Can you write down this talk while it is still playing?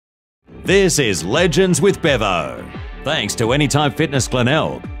This is Legends with Bevo. Thanks to Anytime Fitness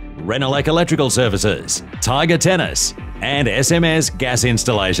Glenelg, Renelec Electrical Services, Tiger Tennis, and SMS Gas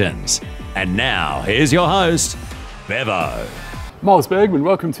Installations. And now, here's your host, Bevo. Miles Bergman,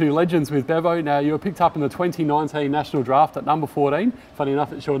 welcome to Legends with Bevo. Now, you were picked up in the 2019 National Draft at number 14. Funny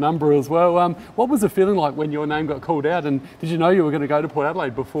enough, it's your number as well. What was the feeling like when your name got called out, and did you know you were going to go to Port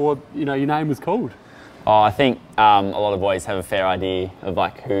Adelaide before your name was called? Oh, I think a lot of boys have a fair idea of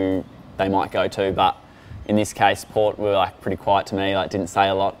who they might go to, but in this case, Port were pretty quiet to me. Didn't say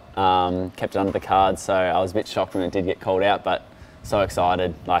a lot, kept it under the cards. So I was a bit shocked when it did get called out, but so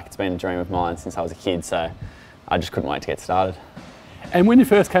excited. It's been a dream of mine since I was a kid, so I just couldn't wait to get started. And when you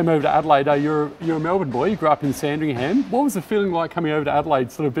first came over to Adelaide, you're a Melbourne boy, you grew up in Sandringham. What was the feeling like coming over to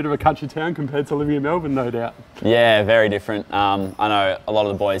Adelaide, sort of a bit of a country town compared to living in Melbourne, no doubt? Yeah, very different. I know a lot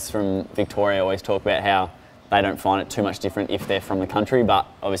of the boys from Victoria always talk about how they don't find it too much different if they're from the country, but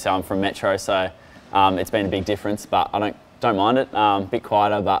obviously I'm from Metro, so it's been a big difference, but I don't mind it. A bit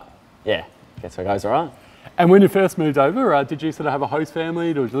quieter, but yeah, I guess it goes all right. And when you first moved over, did you sort of have a host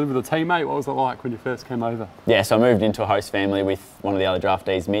family? Did you live with a teammate? What was it like when you first came over? Yeah, so I moved into a host family with one of the other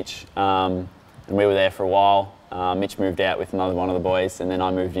draftees, Mitch, and we were there for a while. Mitch moved out with another one of the boys, and then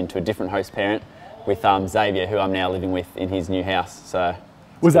I moved into a different host parent with Xavier, who I'm now living with in his new house. So.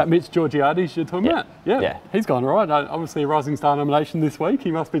 Was that Mitch Georgiades you're talking about? Yeah. He's gone all right. Obviously a Rising Star nomination this week. He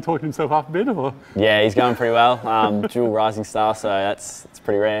must be talking himself up a bit, or? Yeah, he's going pretty well. Dual Rising Star, so it's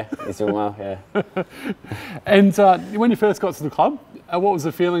pretty rare. He's doing well, yeah. And when you first got to the club, what was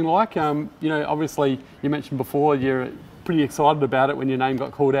the feeling like? Obviously you mentioned before you're pretty excited about it when your name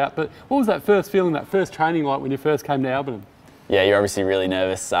got called out, but what was that first feeling, that first training like when you first came to Alberton? Yeah, you're obviously really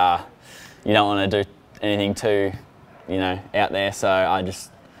nervous. You don't want to do anything too out there, so I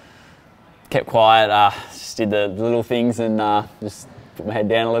just kept quiet, just did the little things and just put my head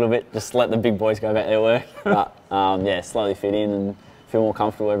down a little bit, just let the big boys go about their work. But yeah, slowly fit in and feel more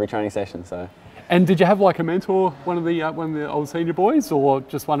comfortable every training session. So. And did you have a mentor, one of the old senior boys, or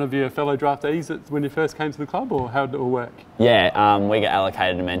just one of your fellow draftees when you first came to the club, or how did it all work? Yeah, we got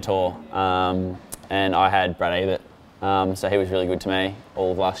allocated a mentor, and I had Brad Ebert. So he was really good to me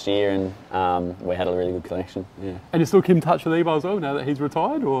all of last year, and we had a really good connection. Yeah. And you still keep in touch with Evo as well now that he's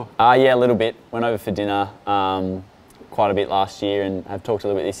retired, or? Yeah, a little bit. Went over for dinner quite a bit last year, and have talked a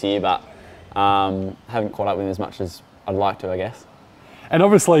little bit this year, but haven't caught up with him as much as I'd like to, I guess. And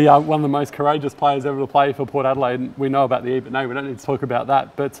obviously one of the most courageous players ever to play for Port Adelaide, and we know about the Ebert name, we don't need to talk about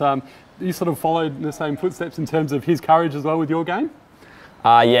that, but you sort of followed in the same footsteps in terms of his courage as well with your game?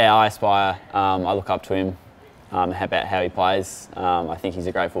 Yeah, I aspire. I look up to him. About how he plays. I think he's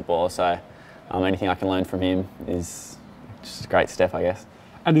a great footballer, so anything I can learn from him is just a great step, I guess.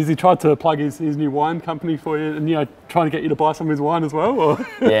 And has he tried to plug his new wine company for you and trying to get you to buy some of his wine as well? Or?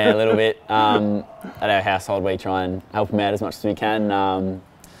 Yeah, a little bit. At our household we try and help him out as much as we can.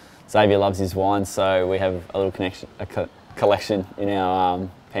 Xavier loves his wine, so we have a little collection in our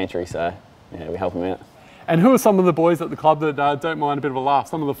pantry, so yeah, we help him out. And who are some of the boys at the club that don't mind a bit of a laugh?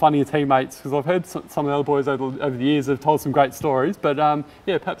 Some of the funnier teammates, because I've heard some of the other boys over the years have told some great stories, but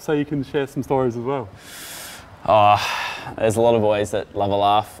yeah, perhaps so you can share some stories as well. There's a lot of boys that love a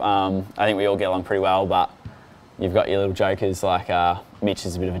laugh. I think we all get along pretty well, but you've got your little jokers like Mitch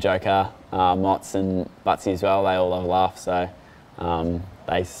is a bit of a joker, Motts and Butsy as well, they all love a laugh, so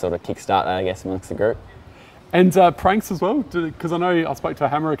they sort of kickstart that, I guess, amongst the group. And pranks as well, because I know I spoke to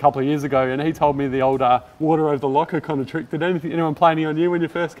Hammer a couple of years ago and he told me the old water over the locker kind of trick. Did anyone play any on you when you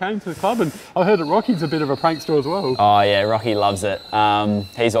first came to the club? And I heard that Rocky's a bit of a prankster as well. Oh yeah, Rocky loves it.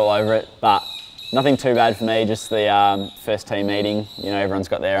 He's all over it, but nothing too bad for me, just the first team meeting. Everyone's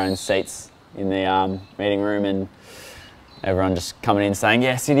got their own seats in the meeting room and everyone just coming in saying,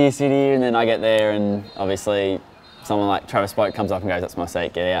 yeah, sit here, and then I get there and obviously someone like Travis Spoke comes up and goes, that's my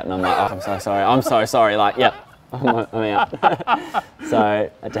seat, get out. And I'm like, oh, I'm so sorry, yep, I'm out. So I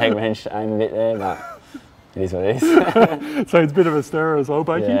had to hang my head aim a bit there, but it is what it is. So it's a bit of a stirrer as well,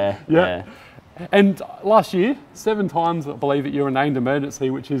 Bakey? Yeah. And last year, 7 times I believe that you were named emergency,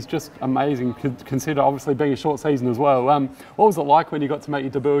 which is just amazing, consider obviously being a short season as well. What was it like when you got to make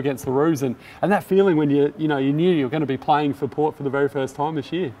your debut against the Roos, and that feeling when you knew you were going to be playing for Port for the very first time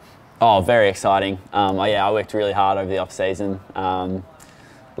this year? Oh, very exciting. I worked really hard over the off-season.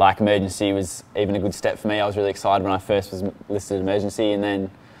 Emergency was even a good step for me. I was really excited when I first was listed emergency, and then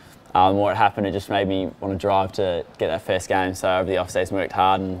the more it happened, it just made me want to drive to get that first game. So over the off-season worked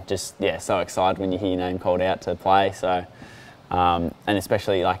hard and just, yeah, so excited when you hear your name called out to play. So, and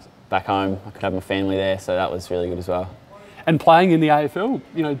especially back home, I could have my family there, so that was really good as well. And playing in the AFL,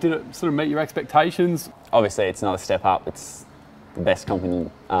 did it sort of meet your expectations? Obviously, it's another step up. It's the best comp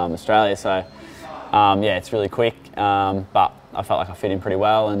in Australia. So yeah, it's really quick, but I felt like I fit in pretty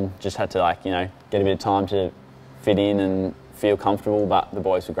well and just had to like, you know, get a bit of time to fit in and feel comfortable, but the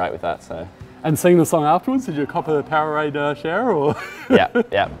boys were great with that. So. And singing the song afterwards, did you cop a Powerade shower or?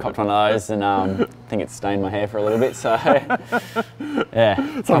 Yeah, copped one of those, and I think it stained my hair for a little bit. So yeah,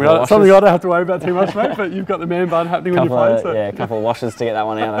 something I don't have to worry about too much, mate. But you've got the man bun happening when you play. So. Yeah, a couple of washes to get that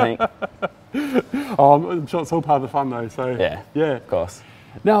one out, I think. Oh, I'm sure it's all part of the fun though. So yeah, of course.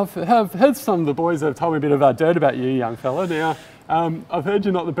 Now, I've heard some of the boys that have told me a bit of dirt about you, young fella. Now, I've heard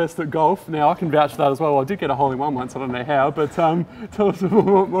you're not the best at golf. Now, I can vouch for that as well. I did get a hole-in-one once, I don't know how, but tell us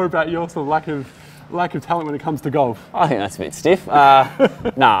more about your sort of lack of talent when it comes to golf. I think that's a bit stiff. No,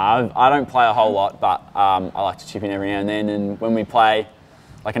 I don't play a whole lot, but I like to chip in every now and then. And when we play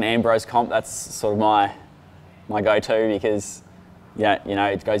like an Ambrose comp, that's sort of my go-to because, yeah, you know,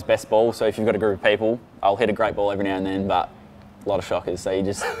 it goes best ball. So if you've got a group of people, I'll hit a great ball every now and then, but a lot of shockers. So you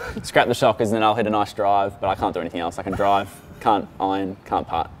just scrap the shockers and then I'll hit a nice drive, but I can't do anything else. I can drive, can't iron, can't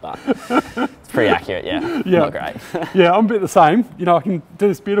putt, but it's pretty accurate, yeah. Not great. Yeah, I'm a bit the same. You know, I can do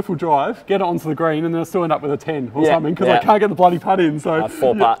this beautiful drive, get it onto the green, and then I still end up with a 10 or something because I can't get the bloody putt in. So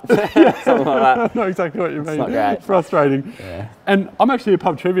 4 putt, something like that. I know exactly what you mean. It's not great. It's frustrating. Yeah. And I'm actually a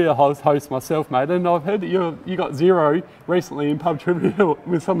pub trivia host myself, mate, and I've heard that you got 0 recently in pub trivia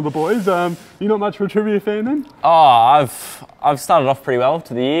with some of the boys. You not much of a trivia fan then? Oh, I've started off pretty well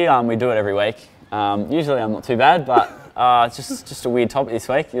to the year. We do it every week. Usually I'm not too bad, but it's just a weird topic this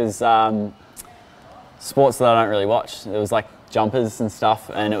week. It was sports that I don't really watch. It was like jumpers and stuff,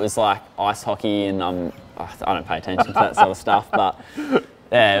 and it was like ice hockey, and I don't pay attention to that sort of stuff. But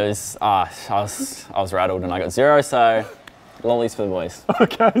yeah, it was. I was rattled, and I got 0. So lollies for the boys.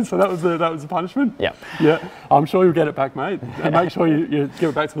 Okay, so that was the punishment. Yep. Yeah, I'm sure you'll get it back, mate. And make sure you give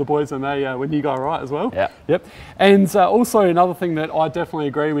it back to the boys when you go right as well. Yeah. Yep. And also another thing that I definitely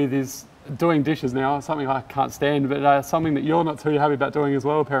agree with is doing dishes now. Something I can't stand, but something that you're not too happy about doing as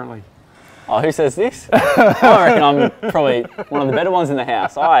well, apparently. Oh, who says this? I reckon I'm probably one of the better ones in the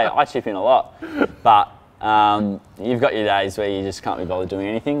house. I chip in a lot, but you've got your days where you just can't be bothered doing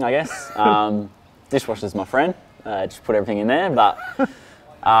anything, I guess. Dishwasher's my friend. Just put everything in there, but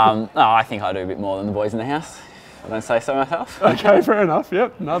no, I think I do a bit more than the boys in the house. I don't say so myself. Okay, fair enough.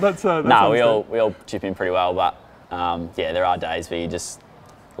 Yep. No, that's no, we all chip in pretty well, but yeah, there are days where you just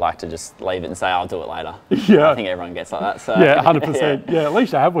like to just leave it and say, I'll do it later. Yeah. I think everyone gets like that. So. Yeah, 100%. Yeah, at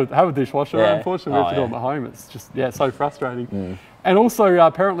least you have a dishwasher. Yeah. Unfortunately, we have to do it at home. It's just, so frustrating. Mm. And also,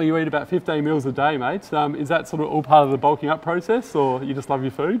 apparently you eat about 15 meals a day, mate. Is that sort of all part of the bulking up process, or you just love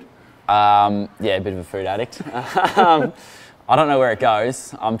your food? Yeah, a bit of a food addict. I don't know where it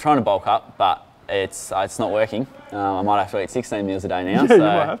goes. I'm trying to bulk up, but it's not working. I might have to eat 16 meals a day now. Yeah, so you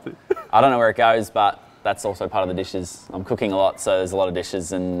might have to. I don't know where it goes, but that's also part of the dishes. I'm cooking a lot, so there's a lot of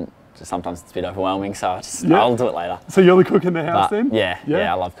dishes, and just sometimes it's a bit overwhelming. So I'll do it later. So you're the cook in the house then? Yeah,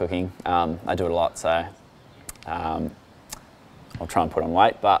 I love cooking. I do it a lot, so I'll try and put on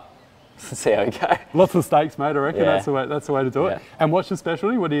weight, but see how we go. Lots of steaks, mate. I reckon Yeah. that's the way to do it. Yeah. And what's your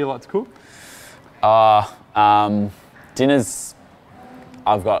specialty? What do you like to cook? Dinners,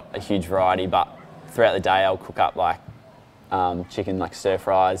 I've got a huge variety, but throughout the day I'll cook up like chicken, like stir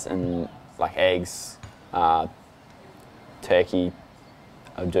fries, and like eggs, turkey.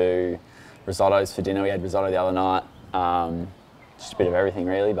 I'll do risottos for dinner. We had risotto the other night. Just a bit of everything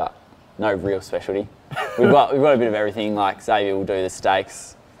really, but no real specialty. We've got a bit of everything. Like Xavier will do the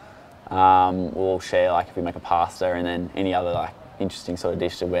steaks. We'll share like if we make a pasta, and then any other like interesting sort of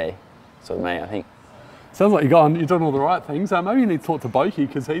dish to wear. Sort of me, I think. Sounds like you're doing all the right things. Maybe you need to talk to Bokey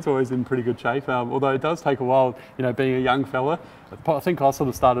because he's always in pretty good shape. Although it does take a while, being a young fella. I think I sort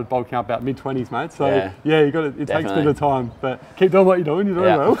of started bulking up about mid-20s, mate. So yeah, it takes a bit of time. But keep doing what you're doing. You're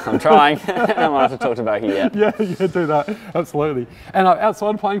doing well. I'm trying. I might have to talk to Bokey yet. Yeah, do that. Absolutely. And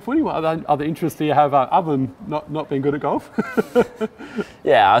outside of playing footy, what other interests do you have other than not being good at golf?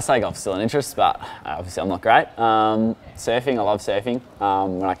 Yeah, I'd say golf's still an interest, but obviously I'm not great. Surfing, I love surfing.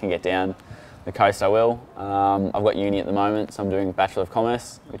 When I can get down the coast, I will. I've got uni at the moment, so I'm doing Bachelor of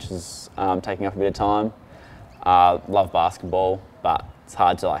Commerce, which is taking up a bit of time. Love basketball, but it's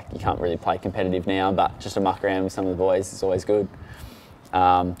hard to you can't really play competitive now, but just to muck around with some of the boys is always good.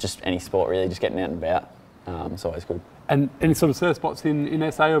 Just any sport really, just getting out and about, it's always good. And any sort of surf spots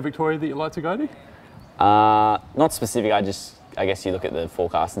in SA or Victoria that you like to go to? Not specific, I guess you look at the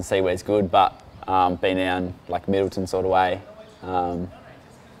forecast and see where's good, but been down like Middleton sort of way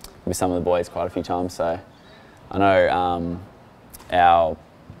with some of the boys quite a few times, so I know our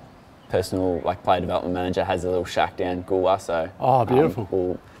personal player development manager has a little shack down Goolwa, so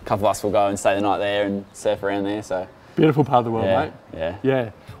beautiful. A couple of us will go and stay the night there and surf around there. So Beautiful part of the world, Yeah, mate. yeah. Yeah.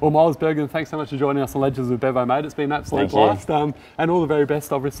 Well, Miles Bergman, thanks so much for joining us on Legends with Bevo, mate. It's been an absolute blast. And all the very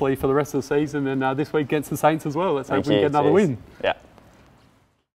best, obviously, for the rest of the season and this week against the Saints as well. Let's hope we can get another win. Yeah.